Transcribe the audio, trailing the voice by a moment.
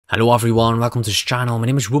Hello everyone, welcome to this channel. My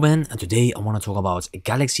name is Ruben and today I want to talk about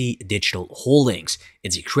GalaxyDigital Holdings.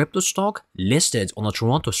 It's a crypto stock listed on the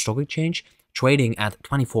Toronto Stock Exchange, trading at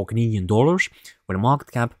 24 Canadian dollars with a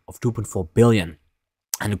market cap of 2.4 billion.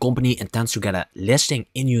 And the company intends to get a listing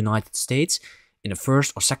in the United States in the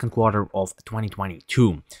first or second quarter of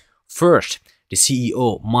 2022. First, the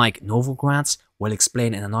CEO Mike Novogratz will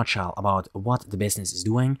explain in a nutshell about what the business is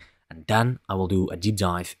doing, and then I will do a deep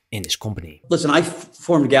dive in this company. Listen, I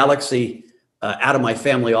formed Galaxy out of my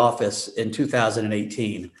family office in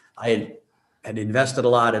 2018. I had invested a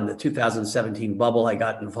lot in the 2017 bubble. I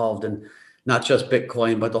got involved in not just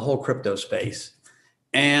Bitcoin, but the whole crypto space.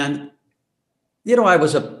 And, you know, I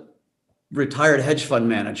was a retired hedge fund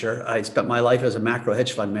manager. I spent my life as a macro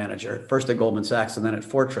hedge fund manager, first at Goldman Sachs and then at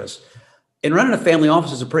Fortress. And running a family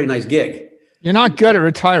office is a pretty nice gig. You're not good at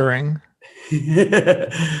retiring.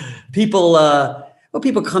 People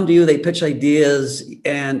come to you, they pitch ideas.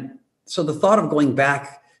 And so the thought of going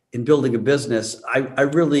back and building a business, I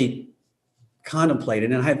really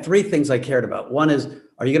contemplated. And I had three things I cared about. One is,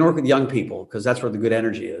 are you going to work with young people? Because that's where the good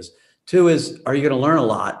energy is. Two is, are you going to learn a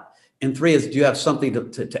lot? And three is, do you have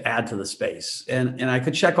something to add to the space? And I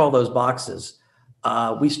could check all those boxes.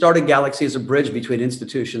 We started Galaxy as a bridge between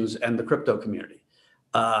institutions and the crypto community.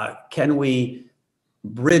 Can we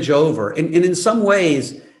bridge over? And in some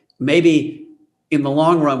ways, maybe in the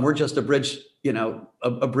long run, we're just a bridge, you know,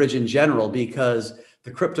 a bridge in general, because the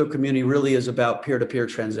crypto community really is about peer-to-peer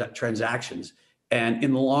transactions. And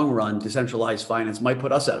in the long run, decentralized finance might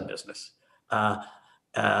put us out of business.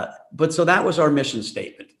 But so that was our mission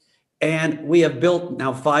statement. And we have built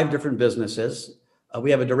now 5 different businesses. We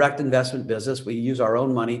have a direct investment business. We use our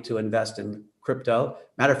own money to invest in crypto.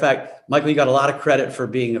 Matter of fact, Michael, you got a lot of credit for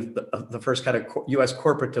being the first kind of U.S.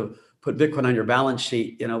 corporate to put Bitcoin on your balance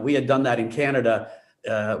sheet. You know, we had done that in Canada.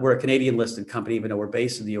 We're a Canadian listed company, even though we're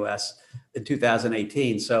based in the U.S. in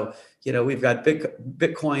 2018. So, you know, we've got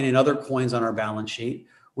Bitcoin and other coins on our balance sheet.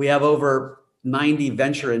 We have over 90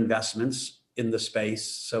 venture investments in the space.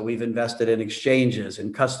 So we've invested in exchanges,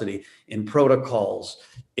 in custody, in protocols,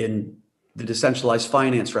 in the decentralized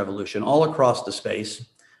finance revolution, all across the space.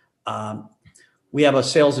 We have a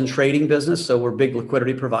sales and trading business. So we're big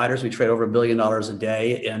liquidity providers. We trade over $1 billion a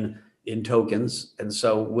day in tokens. And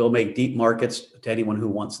so we'll make deep markets to anyone who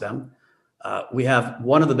wants them. We have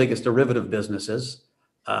one of the biggest derivative businesses,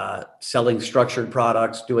 selling structured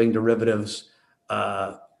products, doing derivatives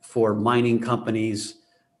for mining companies,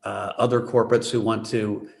 other corporates who want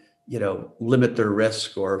to, you know, limit their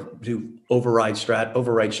risk or do override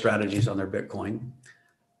strategies on their Bitcoin.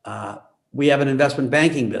 We have an investment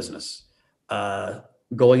banking business,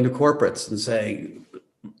 going to corporates and saying,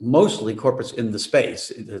 mostly corporates in the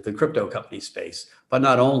space, the crypto company space, but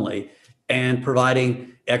not only, and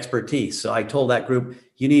providing expertise. So I told that group,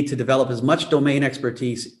 you need to develop as much domain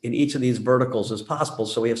expertise in each of these verticals as possible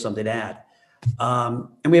so we have something to add. And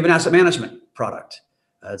we have an asset management product.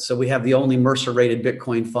 So we have the only Mercer-rated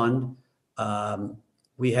Bitcoin fund.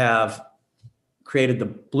 We have created the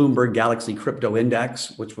Bloomberg Galaxy Crypto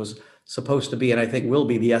Index, which was supposed to be, and I think will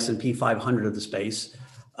be, the S&P 500 of the space.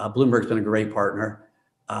 Bloomberg's been a great partner.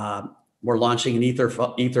 We're launching an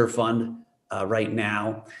Ether fund right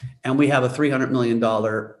now. And we have a $300 million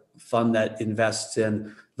fund that invests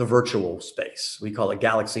in the virtual space. We call it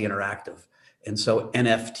Galaxy Interactive. And so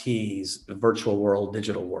NFTs, the virtual world,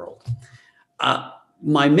 digital world.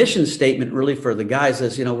 My mission statement really for the guys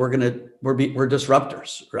is, you know, we're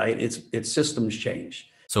disruptors, right? It's systems change.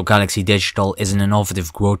 So GalaxyDigital is an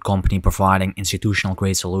innovative growth company providing institutional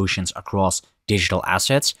grade solutions across digital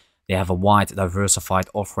assets. They have a wide diversified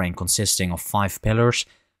offering consisting of 5 pillars,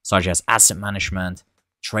 such as asset management,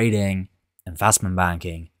 trading, investment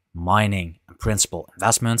banking, mining, and principal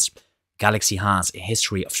investments. Galaxy has a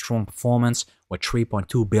history of strong performance with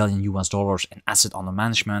 $3.2 billion in asset under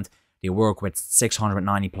management. They work with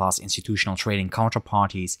 690 plus institutional trading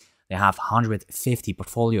counterparties. They have 150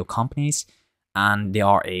 portfolio companies, and they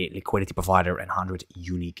are a liquidity provider in 100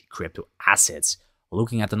 unique crypto assets.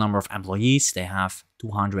 Looking at the number of employees, they have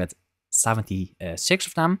 276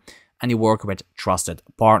 of them, and they work with trusted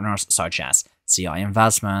partners such as CI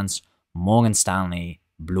Investments, Morgan Stanley,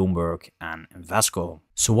 Bloomberg, and Invesco.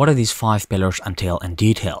 So what do these 5 pillars entail in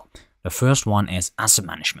detail? The first one is asset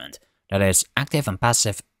management. That is active and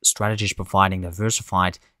passive strategies providing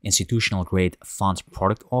diversified institutional grade fund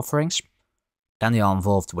product offerings. Then they are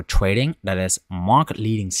involved with trading, that is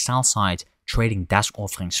market-leading sell-side trading desk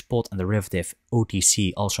offering spot and derivative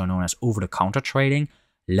OTC, also known as over-the-counter trading,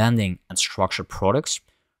 lending and structured products.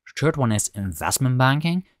 The third one is investment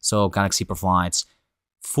banking. So Galaxy provides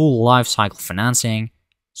full lifecycle financing,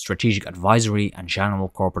 strategic advisory, and general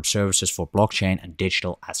corporate services for blockchain and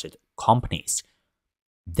digital asset companies.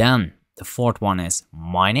 Then the fourth one is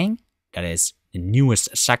mining. That is the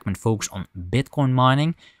newest segment focused on Bitcoin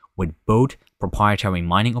mining with both proprietary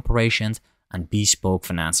mining operations and bespoke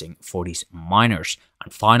financing for these miners.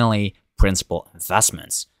 And finally, principal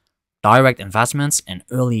investments. Direct investments in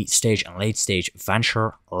early stage and late stage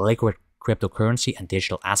venture, liquid cryptocurrency and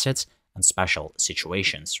digital assets, and special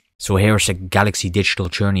situations. So here's the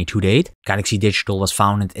GalaxyDigital journey to date. GalaxyDigital was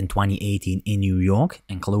founded in 2018 in New York,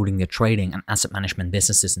 including the trading and asset management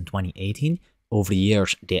businesses in 2018. Over the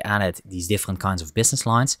years, they added these different kinds of business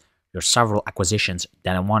lines. There are several acquisitions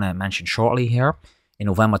that I want to mention shortly here. In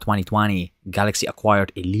November 2020, Galaxy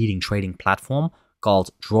acquired a leading trading platform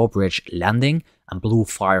called Drawbridge Lending and Blue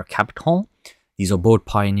Fire Capital. These are both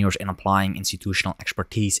pioneers in applying institutional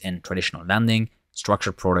expertise in traditional lending,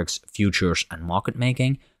 structured products, futures, and market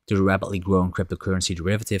making to the rapidly growing cryptocurrency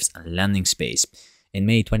derivatives and lending space. In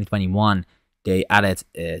May 2021, they added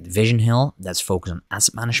Vision Hill that's focused on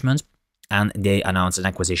asset management, and they announced an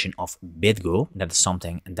acquisition of BitGo. That is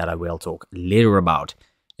something that I will talk later about.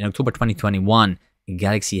 In October 2021,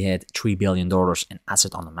 Galaxy hit $3 billion in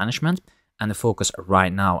asset under management, and the focus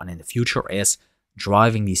right now and in the future is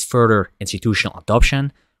driving these further institutional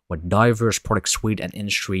adoption with diverse product suite and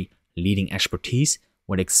industry leading expertise,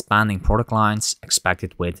 with expanding product lines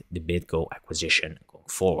expected with the BitGo acquisition going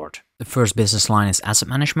forward. The first business line is asset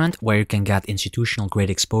management, where you can get institutional grade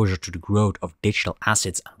exposure to the growth of digital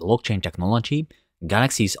assets and blockchain technology.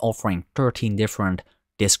 Galaxy is offering 13 different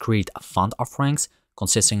discrete fund offerings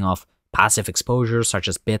consisting of passive exposures such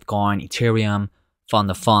as Bitcoin, Ethereum, fund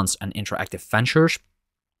of funds, and interactive ventures.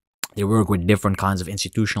 They work with different kinds of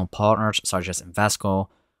institutional partners such as Invesco,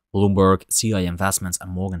 Bloomberg, CI Investments,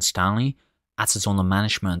 and Morgan Stanley. Assets under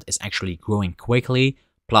management is actually growing quickly,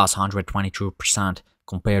 plus 122%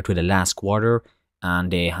 compared to the last quarter,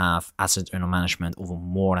 and they have assets under management over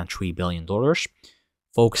more than $3 billion.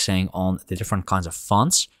 Focusing on the different kinds of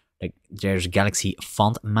funds, like there's Galaxy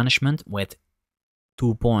Fund Management with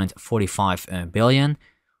 2.45 billion,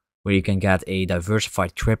 where you can get a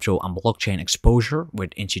diversified crypto and blockchain exposure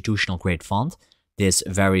with institutional grade fund. This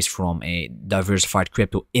varies from a diversified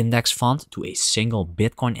crypto index fund to a single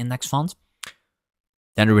Bitcoin index fund.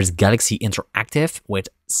 Then there is Galaxy Interactive with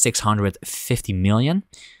 650 million.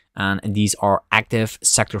 And these are active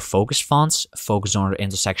sector focused funds focused on the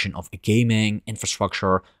intersection of gaming,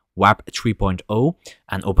 infrastructure, Web 3.0,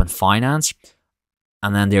 and open finance.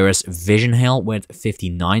 And then there is Vision Hill with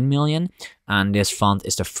 59 million. And this fund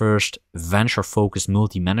is the first venture-focused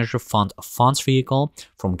multi-manager fund of funds vehicle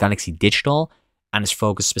from GalaxyDigital, and is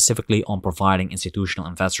focused specifically on providing institutional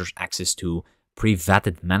investors access to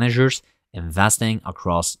pre-vetted managers investing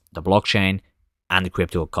across the blockchain and the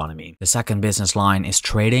crypto economy. The second business line is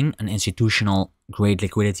trading, an institutional grade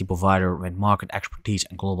liquidity provider with market expertise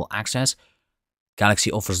and global access.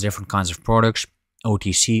 Galaxy offers different kinds of products: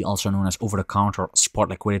 OTC, also known as over-the-counter spot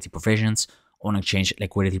liquidity provisions, on-exchange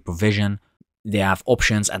liquidity provision. They have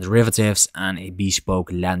options and derivatives, and a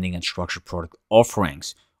bespoke lending and structured product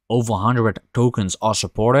offerings. Over 100 tokens are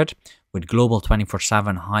supported with global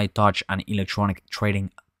 24/7 high-touch and electronic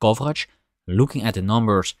trading coverage. Looking at the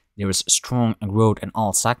numbers, there is strong growth in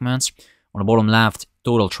all segments. On the bottom left,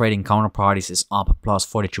 total trading counterparties is up plus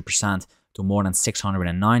 42% to more than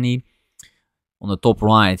 690. On the top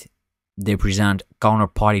right, they present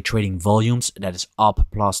counterparty trading volumes that is up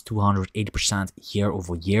plus 280% year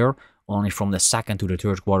over year. Only from the second to the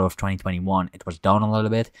third quarter of 2021, it was down a little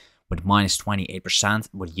bit with minus 28%,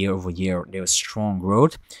 but year over year, there was strong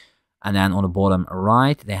growth. And then on the bottom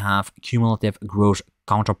right, they have cumulative gross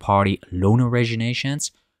counterparty loan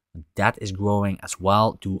originations. That is growing as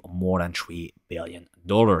well to more than $3 billion.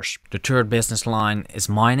 The third business line is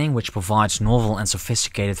mining, which provides novel and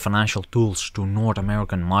sophisticated financial tools to North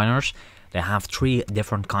American miners. They have three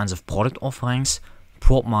different kinds of product offerings: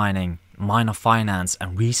 prop mining, miner finance,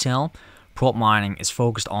 and resale. Prop mining is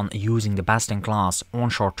focused on using the best-in-class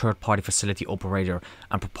onshore third-party facility operator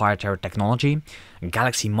and proprietary technology.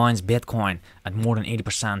 Galaxy mines Bitcoin at more than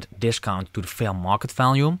 80% discount to the fair market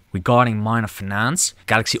value. Regarding miner finance,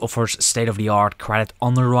 Galaxy offers state-of-the-art credit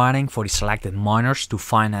underwriting for the selected miners to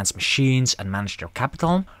finance machines and manage their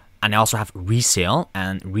capital. And they also have resale,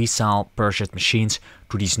 and resale purchased machines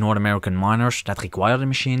to these North American miners that require the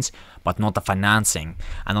machines, but not the financing.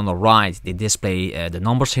 And on the right, they display the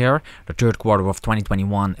numbers here. The third quarter of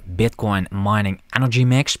 2021 Bitcoin mining energy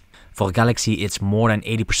mix. For Galaxy, it's more than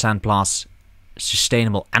 80% plus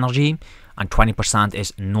sustainable energy, and 20%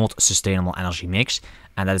 is not sustainable energy mix.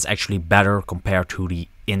 And that is actually better compared to the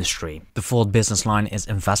industry. The fourth business line is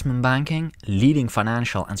investment banking, leading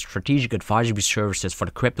financial and strategic advisory services for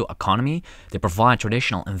the crypto economy. They provide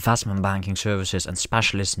traditional investment banking services and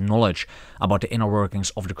specialist knowledge about the inner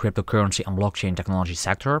workings of the cryptocurrency and blockchain technology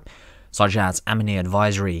sector, such as M&A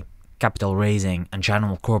advisory, capital raising, and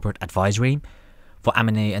general corporate advisory. For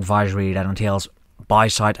M&A advisory, that entails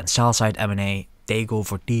buy-side and sell-side M&A. They go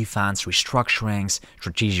for defense, restructurings,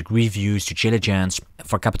 strategic reviews, due diligence.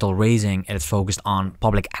 For capital raising, it is focused on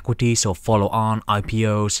public equity, so follow-on,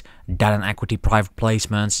 IPOs, debt and equity private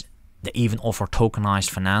placements. They even offer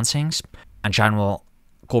tokenized financings. And general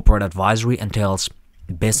corporate advisory entails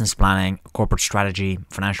business planning, corporate strategy,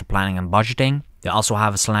 financial planning, and budgeting. They also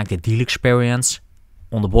have a selected deal experience.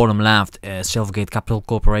 On the bottom left, Silvergate Capital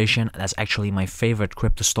Corporation. That's actually my favorite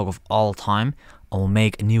crypto stock of all time. I will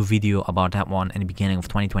make a new video about that one in the beginning of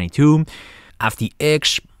 2022.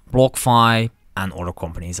 FTX, BlockFi, and other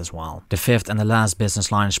companies as well. The fifth and the last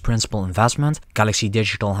business line is principal investment.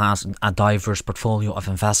 GalaxyDigital has a diverse portfolio of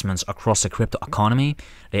investments across the crypto economy.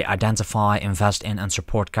 They identify, invest in, and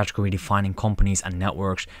support category-defining companies and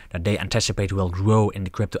networks that they anticipate will grow in the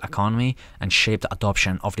crypto economy and shape the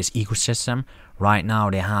adoption of this ecosystem. Right now,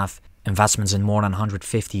 they have investments in more than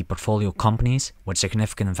 150 portfolio companies, with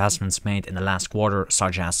significant investments made in the last quarter,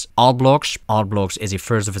 such as Altblocks. Altblocks is a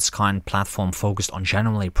first-of-its-kind platform focused on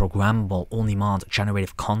generally programmable, on-demand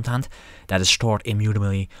generative content that is stored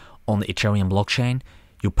immutably on the Ethereum blockchain.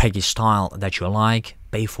 You pick a style that you like,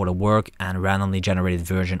 pay for the work, and a randomly generated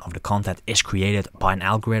version of the content is created by an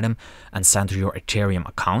algorithm and sent to your Ethereum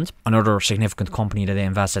account. Another significant company that they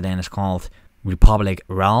invested in is called Republic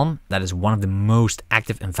Realm. That is one of the most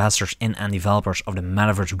active investors in and developers of the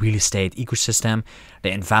metaverse real estate ecosystem.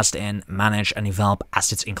 They invest in, manage, and develop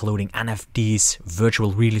assets including NFTs,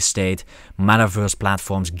 virtual real estate, metaverse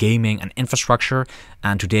platforms, gaming, and infrastructure.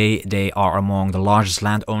 And today they are among the largest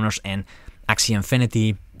landowners in Axie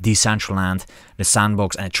Infinity, Decentraland, the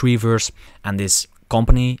Sandbox, and the Treeverse. And this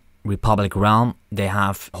company, Republic Realm, they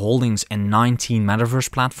have holdings in 19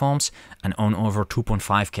 metaverse platforms and own over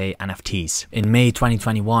 2.5k NFTs. In May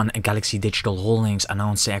 2021, GalaxyDigital Holdings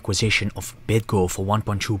announced the acquisition of BitGo for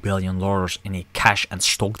 $1.2 billion in a cash and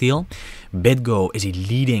stock deal. BitGo is a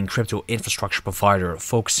leading crypto infrastructure provider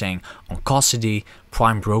focusing on custody,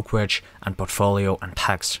 prime brokerage, and portfolio and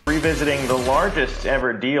tax. Revisiting the largest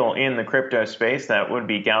ever deal in the crypto space, that would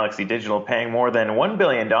be GalaxyDigital paying more than $1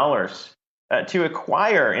 billion to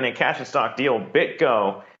acquire in a cash and stock deal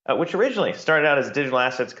BitGo, which originally started out as a digital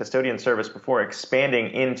assets custodian service before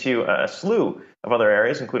expanding into a slew of other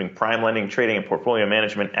areas, including prime lending, trading, and portfolio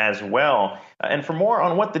management as well. And for more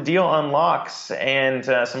on what the deal unlocks and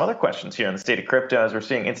some other questions here on the state of crypto as we're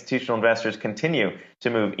seeing institutional investors continue to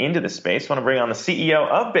move into the space, I want to bring on the CEO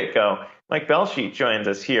of BitGo, Mike Belsheet, joins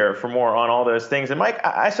us here for more on all those things. And Mike,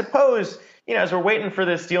 I suppose, as we're waiting for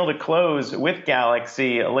this deal to close with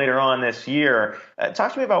Galaxy later on this year,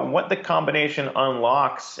 talk to me about what the combination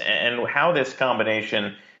unlocks and how this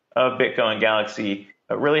combination of BitGo and Galaxy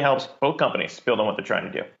really helps both companies build on what they're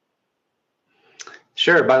trying to do.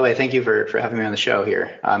 Sure. By the way, thank you for having me on the show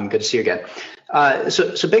here. Good to see you again.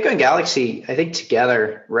 So BitGo and Galaxy, I think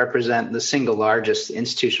together represent the single largest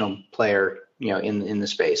institutional player, in the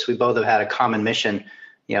space. We both have had a common mission,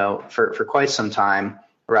 for quite some time,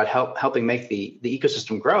 around helping make the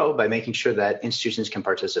ecosystem grow by making sure that institutions can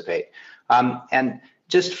participate. And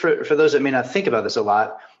just for those that may not think about this a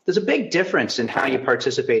lot, there's a big difference in how you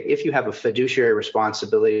participate if you have a fiduciary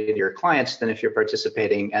responsibility to your clients than if you're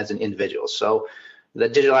participating as an individual. So the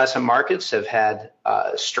digital asset markets have had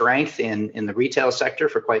strength in the retail sector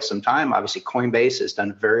for quite some time. Obviously, Coinbase has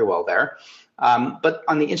done very well there. But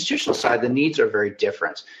on the institutional side, the needs are very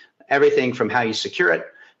different. Everything from how you secure it,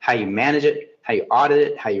 how you manage it, how you audit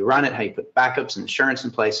it, how you run it, how you put backups and insurance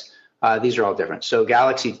in place. These are all different. So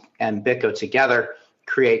Galaxy and BitGo together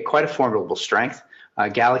create quite a formidable strength.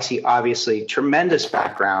 Galaxy, obviously, tremendous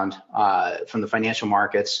background from the financial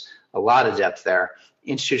markets, a lot of depth there.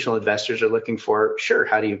 Institutional investors are looking for, sure,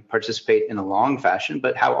 how do you participate in a long fashion,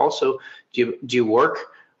 but how also do you work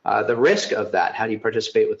the risk of that? How do you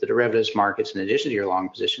participate with the derivatives markets in addition to your long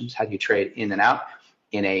positions? How do you trade in and out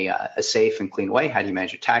in a safe and clean way? How do you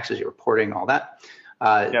manage your taxes, your reporting, all that?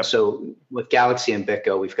 Yep. So with Galaxy and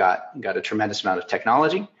BitGo, we've got a tremendous amount of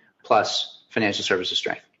technology plus financial services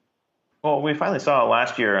strength. Well, we finally saw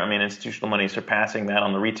last year, institutional money surpassing that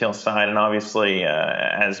on the retail side. And obviously,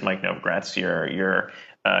 as Mike Novogratz, your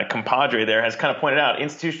compadre there, has kind of pointed out,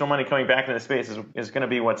 institutional money coming back into the space is going to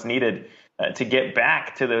be what's needed to get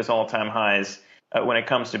back to those all-time highs when it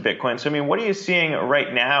comes to Bitcoin. So, what are you seeing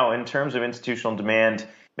right now in terms of institutional demand,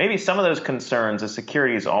 maybe some of those concerns, the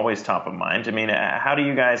security is always top of mind. I mean, how do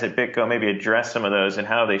you guys at BitGo maybe address some of those and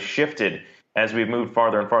how they shifted as we've moved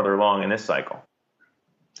farther and farther along in this cycle?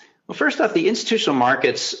 Well, first off, the institutional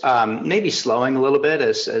markets may be slowing a little bit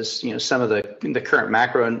as you know, some of the current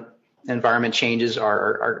macro environment changes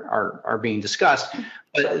are being discussed.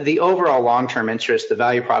 But the overall long-term interest, the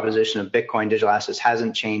value proposition of Bitcoin digital assets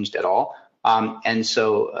hasn't changed at all. And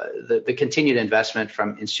so the continued investment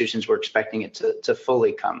from institutions, we're expecting it to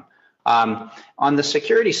fully come. On the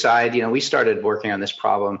security side, you know, we started working on this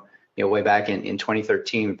problem, you know, way back in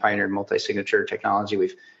 2013. We pioneered multi-signature technology.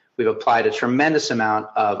 We've applied a tremendous amount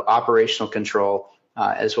of operational control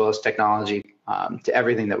as well as technology to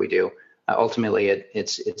everything that we do. Ultimately,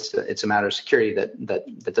 it's a matter of security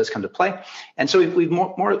that does come to play. And so we've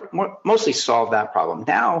mostly solved that problem.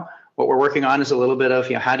 Now, what we're working on is a little bit of,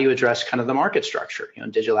 you know, how do you address kind of the market structure? You know,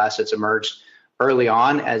 digital assets emerged early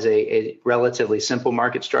on as a relatively simple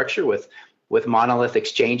market structure with monolith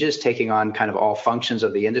exchanges taking on kind of all functions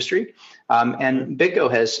of the industry. And BitGo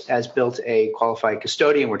has built a qualified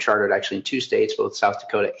custodian. We're chartered actually in 2 states, both South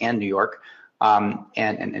Dakota and New York,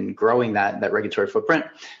 and growing that regulatory footprint.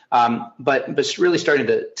 But it's really starting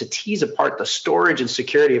to tease apart the storage and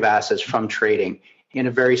security of assets from trading in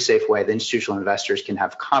a very safe way. The institutional investors can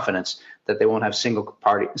have confidence that they won't have single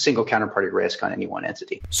counterparty risk on any one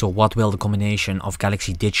entity. So what will the combination of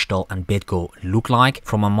GalaxyDigital and BitGo look like?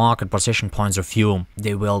 From a market position point of view,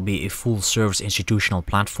 they will be a full service institutional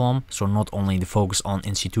platform. So not only the focus on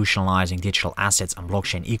institutionalizing digital assets and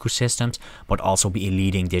blockchain ecosystems, but also be a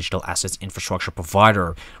leading digital assets infrastructure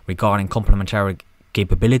provider. Regarding complementary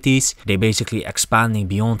capabilities, they basically expanding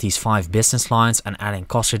beyond these 5 business lines and adding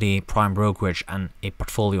custody, prime brokerage, and a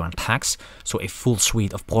portfolio and tax. So a full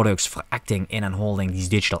suite of products for acting in and holding these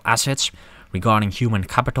digital assets. Regarding human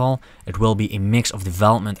capital, it will be a mix of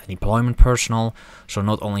development and deployment personnel. So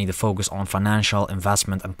not only the focus on financial,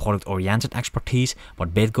 investment, and product-oriented expertise,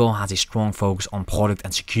 but BitGo has a strong focus on product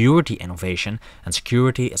and security innovation. And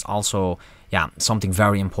security is also something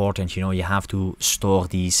very important. You know, you have to store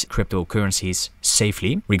these cryptocurrencies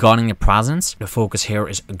safely. Regarding the presence, the focus here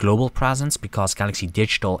is a global presence because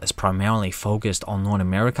GalaxyDigital is primarily focused on North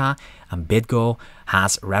America and BitGo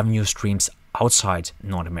has revenue streams outside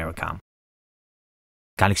North America.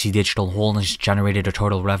 GalaxyDigital Holdings generated a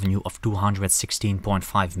total revenue of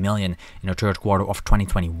 $216.5 million in the third quarter of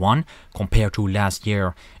 2021 compared to last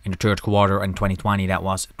year in the third quarter in 2020 that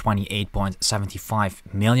was $28.75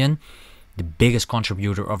 million. The biggest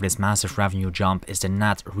contributor of this massive revenue jump is the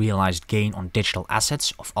net realized gain on digital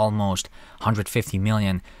assets of almost $150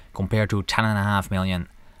 million compared to $10.5 million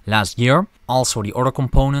last year. Also, the other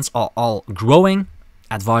components are all growing.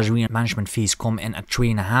 Advisory and management fees come in at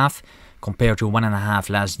 3.5 compared to 1.5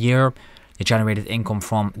 last year. They generated income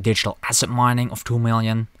from digital asset mining of 2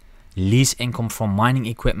 million. Lease income from mining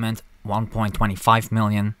equipment 1.25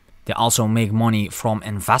 million. They also make money from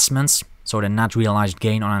investments. So the net realized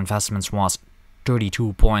gain on investments was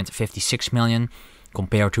 32.56 million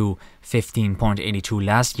compared to 15.82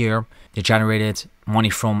 last year. They generated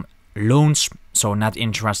money from loans. So net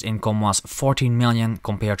interest income was 14 million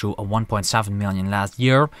compared to 1.7 million last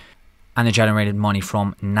year. And they generated money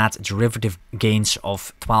from net derivative gains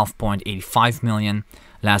of 12.85 million.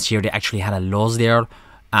 Last year they actually had a loss there.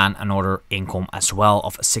 And another income as well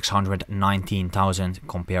of 619,000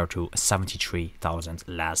 compared to 73,000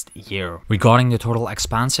 last year. Regarding the total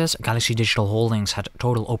expenses, GalaxyDigital Holdings had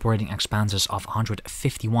total operating expenses of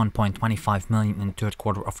 151.25 million in the third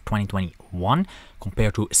quarter of 2021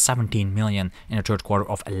 compared to 17 million in the third quarter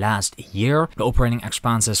of last year. The operating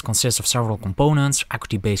expenses consist of several components: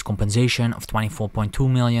 equity-based compensation of 24.2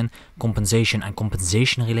 million, compensation and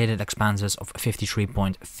compensation-related expenses of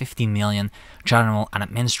 53.15 million, general and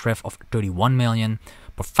administrative of 31 million,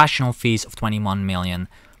 professional fees of 21 million,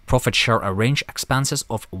 profit share arrange expenses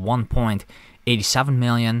of 1.87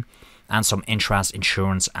 million, and some interest,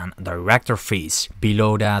 insurance, and director fees.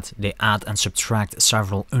 Below that, they add and subtract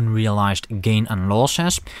several unrealized gain and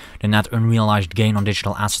losses. The net unrealized gain on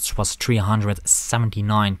digital assets was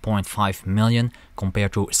 379.5 million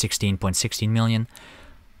compared to 16.16 million.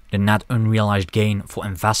 The net unrealized gain for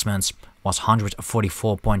investments was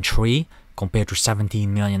 144.3 compared to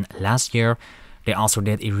 17 million last year. They also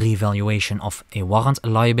did a revaluation of a warrant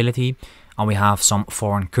liability, and we have some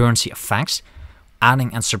foreign currency effects.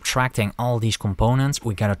 Adding and subtracting all these components,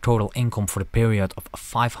 we get a total income for the period of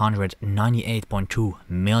 598.2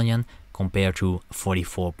 million compared to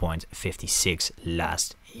 44.56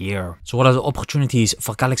 last year. So what are the opportunities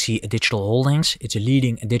for GalaxyDigital Holdings? It's a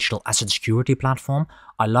leading digital asset security platform.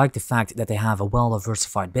 I like the fact that they have a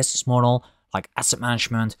well-diversified business model like asset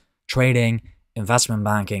management, trading, investment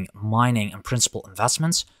banking, mining and principal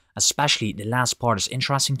investments. Especially the last part is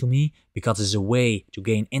interesting to me because it's a way to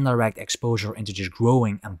gain indirect exposure into this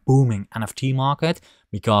growing and booming NFT market,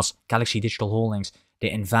 because Galaxy Digital Holdings,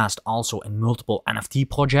 they invest also in multiple NFT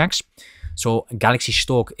projects. So Galaxy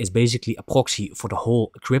stock is basically a proxy for the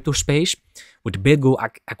whole crypto space. With the BitGo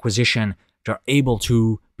acquisition, they're able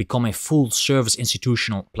to become a full service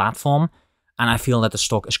institutional platform. And I feel that the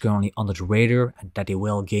stock is currently under the radar and that they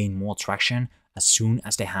will gain more traction as soon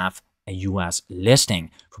as they have a US listing.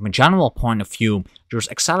 From a general point of view, there's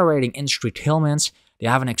accelerating industry tailwinds. They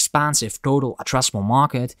have an expansive total addressable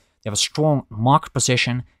market. They have a strong market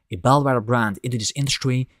position, a bellwether brand into this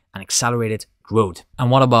industry, and accelerated growth. And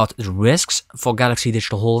what about the risks for Galaxy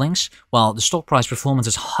Digital Holdings? Well, the stock price performance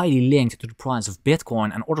is highly linked to the price of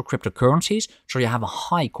Bitcoin and other cryptocurrencies, so you have a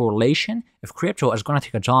high correlation. If crypto is going to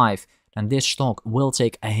take a dive, then this stock will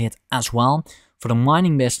take a hit as well. For the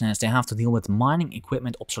mining business, they have to deal with mining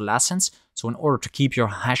equipment obsolescence. So in order to keep your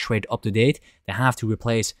hash rate up to date, they have to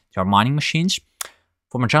replace their mining machines.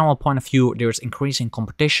 From a general point of view, there's increasing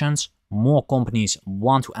competitions. More companies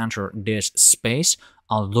want to enter this space,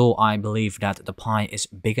 although I believe that the pie is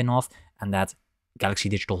big enough and that Galaxy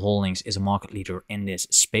Digital Holdings is a market leader in this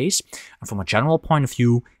space. And from a general point of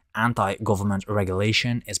view, anti-government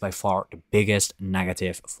regulation is by far the biggest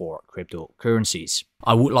negative for cryptocurrencies.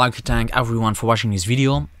 I would like to thank everyone for watching this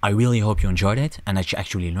video. I really hope you enjoyed it and that you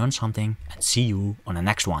actually learned something, and see you on the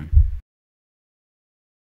next one.